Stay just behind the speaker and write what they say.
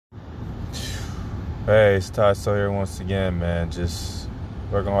Hey, it's Ty Sawyer once again, man. Just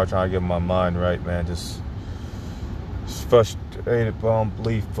working hard trying to get my mind right, man. Just frustrated beyond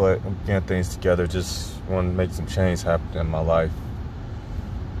belief, but I'm getting things together. Just want to make some change happen in my life.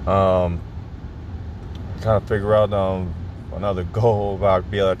 Um, Kind of figure out another goal about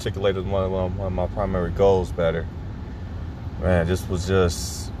be able to articulate one of my primary goals better. Man, just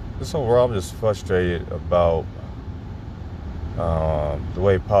overall, I'm just frustrated about the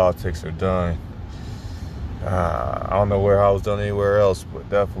way politics are done. I don't know how it's done anywhere else, but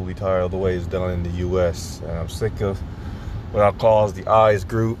definitely tired of the way it's done in the U.S. And I'm sick of what I call the eyes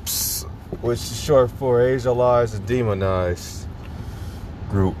groups, which is short for Asialized and demonized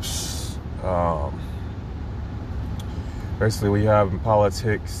groups. Basically, what you have in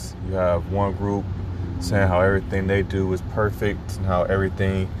politics, you have one group saying how everything they do is perfect and how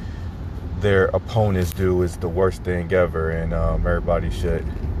everything their opponents do is the worst thing ever, and everybody should.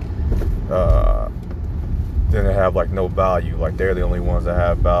 Then they have like no value, like they're the only ones that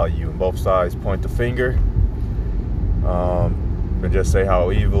have value, and both sides point the finger and just say how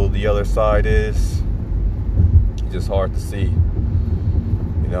evil the other side is. It's just hard to see.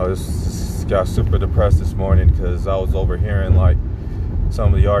 This got super depressed this morning because I was overhearing like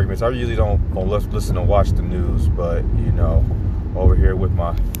some of the arguments. I usually don't listen and watch the news, but over here with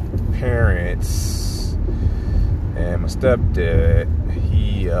my parents and my stepdad,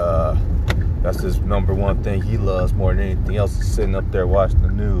 that's his number one thing he loves more than anything else is sitting up there watching the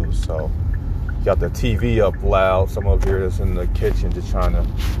news. So got the TV up loud. Some of here that's in the kitchen just trying to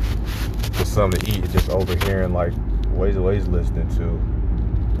get something to eat, just overhearing like what he's listening to.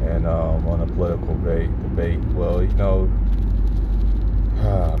 And on a political debate. Well,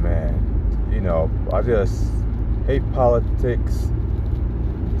 man, I just hate politics,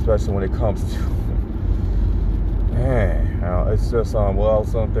 especially when it comes to it's just I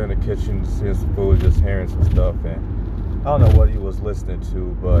was up there in the kitchen seeing some food, just hearing some stuff, and I don't know what he was listening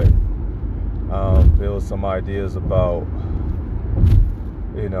to, but there was some ideas about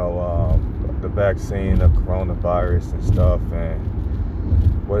the vaccine, the coronavirus and stuff, and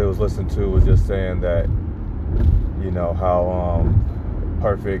what he was listening to was just saying that how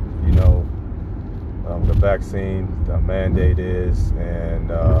perfect the vaccine, the mandate is,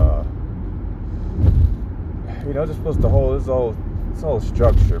 and just was the whole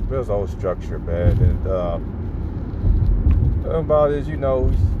structure, man. And about it, it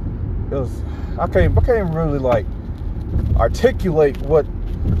was I can't really like articulate what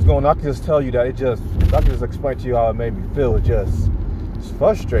was going on. I can just tell you that I can just explain to you how it made me feel. It's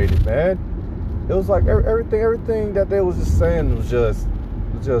frustrated, man. It was like everything that they was just saying was just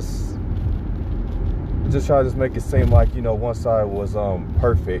try to just make it seem like one side was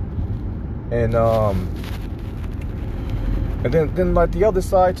perfect, and then like the other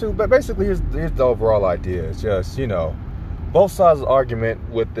side too. But basically, here's the overall idea. It's just both sides of the argument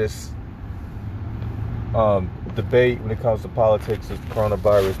with this debate when it comes to politics and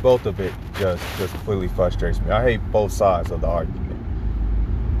coronavirus. Both of it just completely frustrates me. I hate both sides of the argument.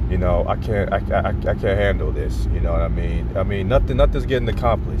 I can't handle this. You know what I mean? I mean, nothing's getting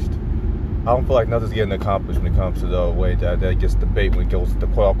accomplished. I don't feel like nothing's getting accomplished when it comes to the way that gets debate when it goes to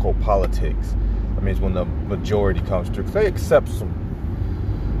quote unquote politics. I mean, it's when the majority comes through. 'Cause they accept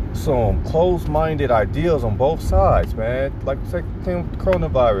some closed-minded ideas on both sides, man. Like say thing with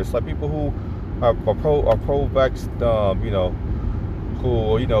coronavirus, like people who are pro-vax,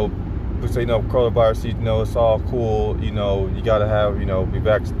 who say coronavirus, it's all cool, you gotta have, be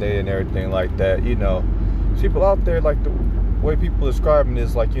vaccinated and everything like that, people out there, like the way people describing it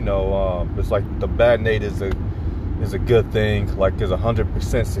is like, it's like the band-aid is a good thing, like there's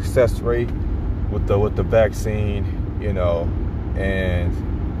 100% success rate with the vaccine, and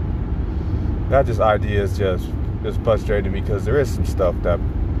that just idea is just frustrating me because there is some stuff that's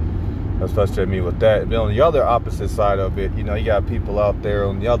frustrating me with that. But on the other opposite side of it, you got people out there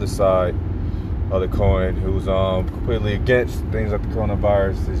on the other side of the coin who's completely against things like the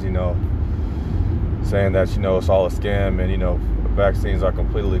coronavirus, is saying that it's all a scam, and vaccines are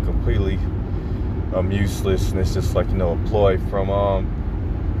completely useless, and it's just like a ploy from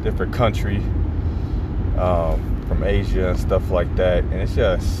different country, from Asia and stuff like that. And it's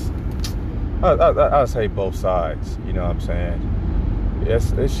just I just hate both sides. You know what I'm saying?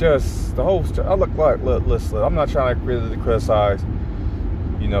 It's just the whole. Listen, I'm not trying to really criticize,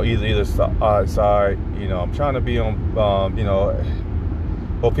 either side. I'm trying to be on,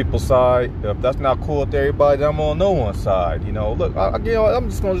 both people's side. If that's not cool with everybody, then I'm on no one's side. Look, I'm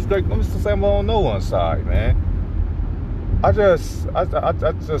just gonna say I'm on no one's side, man. I just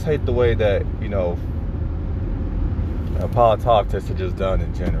hate the way that politics are just done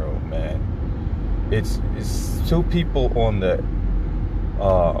in general, man. it's two people on the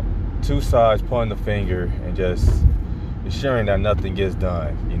two sides pointing the finger and just ensuring that nothing gets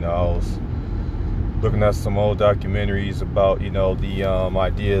done. You know, I was looking at some old documentaries about, you know, the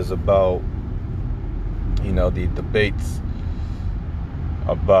ideas about, you know, the debates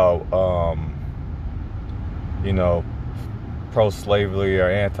about, you know, pro-slavery or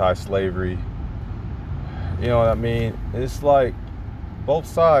anti-slavery. You know what I mean? It's like both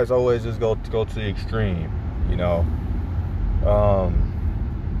sides always just go to the extreme, you know.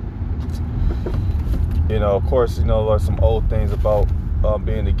 You know, of course, you know, there's some old things about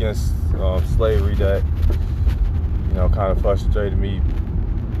being against slavery that, you know, kind of frustrated me.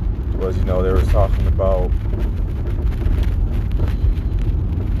 Was, you know, they were talking about,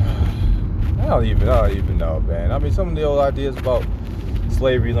 I don't even know, man. I mean, some of the old ideas about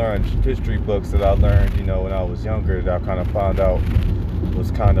slavery learned history books that I learned, you know, when I was younger, that I kind of found out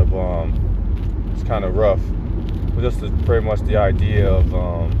was kind of rough. But just pretty much the idea of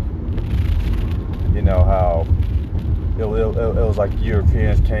you know, how it was like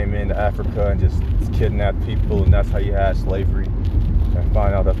Europeans came into Africa and just kidnapped people, and that's how you had slavery. And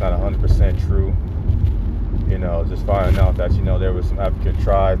find out that's not 100% true. You know, just finding out that, you know, there was some African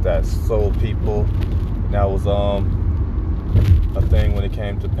tribes that sold people, and that was a thing when it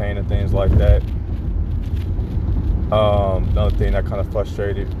came to pain and things like that. Another thing that kind of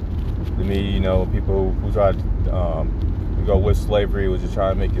frustrated me, you know, people who tried to go with slavery was just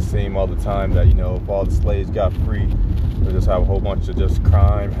trying to make it seem all the time that, you know, if all the slaves got free, we just have a whole bunch of just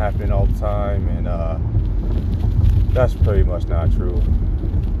crime happening all the time, and that's pretty much not true.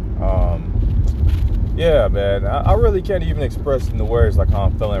 Yeah, man, I really can't even express in the words like how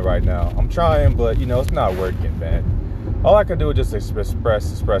I'm feeling right now. I'm trying, but, you know, it's not working, man. All I can do is just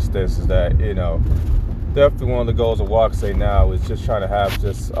express this, is that, you know, definitely one of the goals of Walk Say Now is just trying to have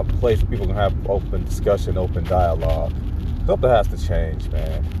just a place where people can have open discussion, open dialogue. Something has to change,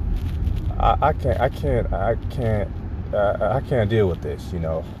 man. I can't deal with this, you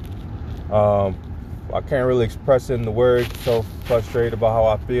know. I can't really express it in the words. So frustrated about how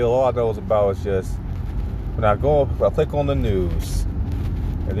I feel. All I know is just when I click on the news,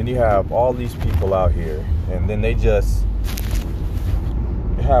 and then you have all these people out here, and then they just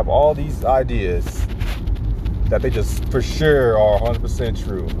have all these ideas that they just for sure are 100%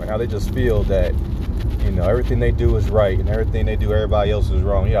 true, and how they just feel that, you know, everything they do is right and everything they do, everybody else is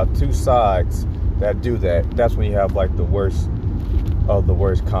wrong. You have two sides that do that. That's when you have like the worst of the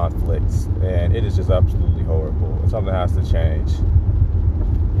worst conflicts, and it is just absolutely horrible. Something has to change.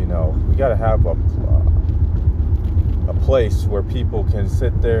 You know, we got to have a place where people can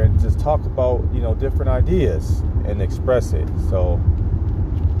sit there and just talk about, you know, different ideas and express it. So,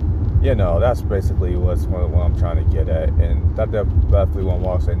 you know, that's basically what I'm trying to get at, and that definitely want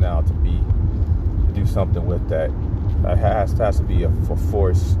Walk Say Now to do something with that. It has to be a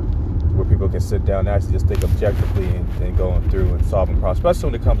force where people can sit down and actually just think objectively and going through and solving problems,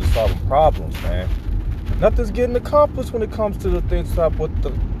 especially when it comes to solving problems, man. Nothing's getting accomplished when it comes to the things with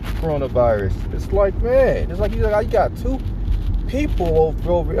the coronavirus. It's like, man, it's like you got two people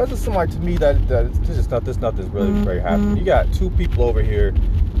over. It doesn't seem like to me that nothing's really very happening. You got two people over here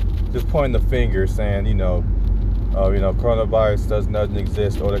just pointing the finger, saying, you know, coronavirus doesn't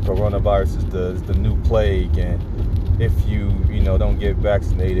exist, or the coronavirus is the new plague, and if you don't get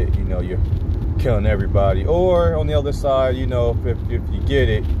vaccinated, you know, you're killing everybody. Or on the other side, you know, if you get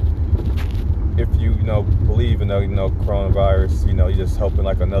it, if you believe in the coronavirus, you know, you're just helping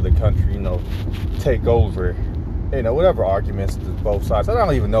like another country, you know, take over, you know, whatever arguments to both sides. I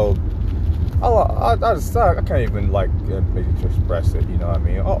don't even know. I can't even like maybe express it. You know what I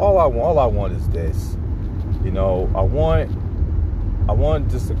mean? All I want is this. You know, I want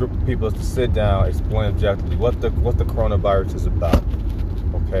just a group of people to sit down, explain objectively what the coronavirus is about.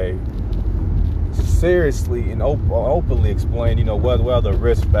 Okay, seriously and openly explain, you know, what are the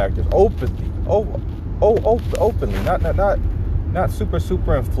risk factors openly, openly, not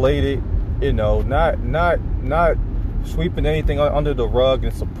super inflated, you know, not sweeping anything under the rug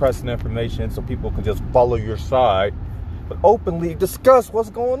and suppressing information so people can just follow your side, but openly discuss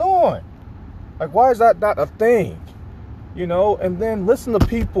what's going on. Like, why is that not a thing? You know, and then listen to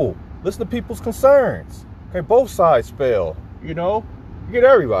people's concerns. Okay, both sides fail. You know, you get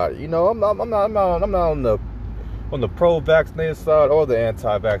everybody. You know, I'm not on the pro-vaccinated side or the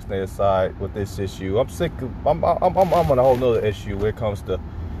anti-vaccinated side with this issue. I'm on a whole nother issue when it comes to,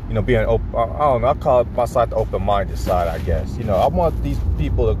 you know, being open. I don't know. I call it my side the open-minded side, I guess. You know, I want these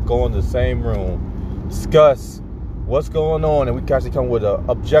people to go in the same room, discuss what's going on, and we can actually come with an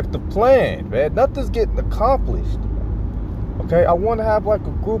objective plan, man. Nothing's getting accomplished. Okay, I want to have like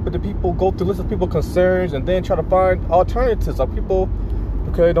a group of the people go through, listen to people's concerns, and then try to find alternatives. Like people,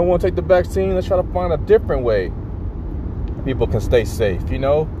 okay, don't want to take the vaccine. Let's try to find a different way people can stay safe. You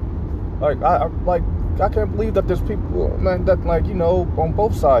know, I can't believe that there's people, man, that like, you know, on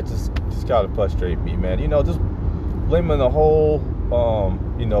both sides just gotta frustrate me, man. You know, just blaming the whole,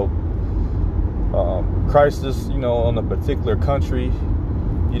 you know, crisis, you know, on a particular country,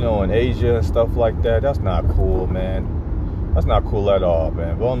 you know, in Asia and stuff like that. That's not cool, man. That's not cool at all,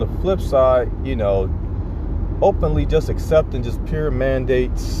 man. But on the flip side, you know, openly just accepting just pure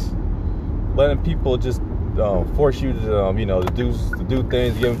mandates, letting people just force you to, you know, to do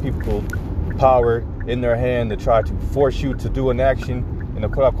things, giving people power in their hand to try to force you to do an action in the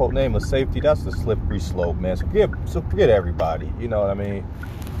quote-unquote name of safety. That's the slippery slope, man. So forget everybody. You know what I mean?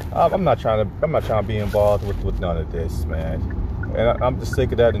 I'm not trying to be involved with none of this, man. And I'm just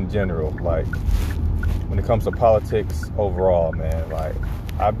sick of that in general. Like, when it comes to politics overall, man, like,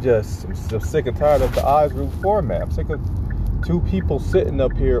 I'm sick and tired of the I group format. I'm sick of two people sitting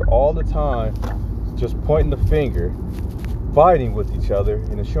up here all the time, just pointing the finger, fighting with each other,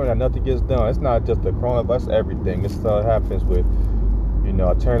 and ensuring that nothing gets done. It's not just the coronavirus, that's everything. This stuff happens with, you know,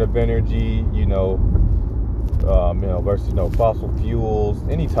 alternative energy, you know, versus, you know, fossil fuels,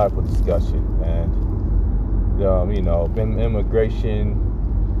 any type of discussion, and, you know, immigration,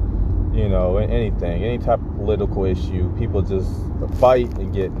 you know, anything, any type of political issue, people just fight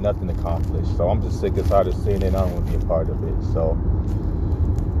and get nothing accomplished. So I'm just sick and tired of seeing it. I don't want to be a part of it. So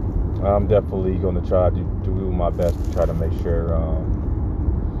I'm definitely going to try to do my best to try to make sure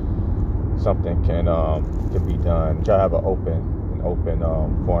something can be done. Try to have an open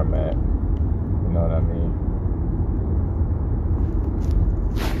format. You know what I mean?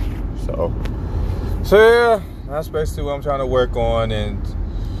 So yeah, that's basically what I'm trying to work on, and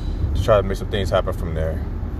try to make some things happen from there.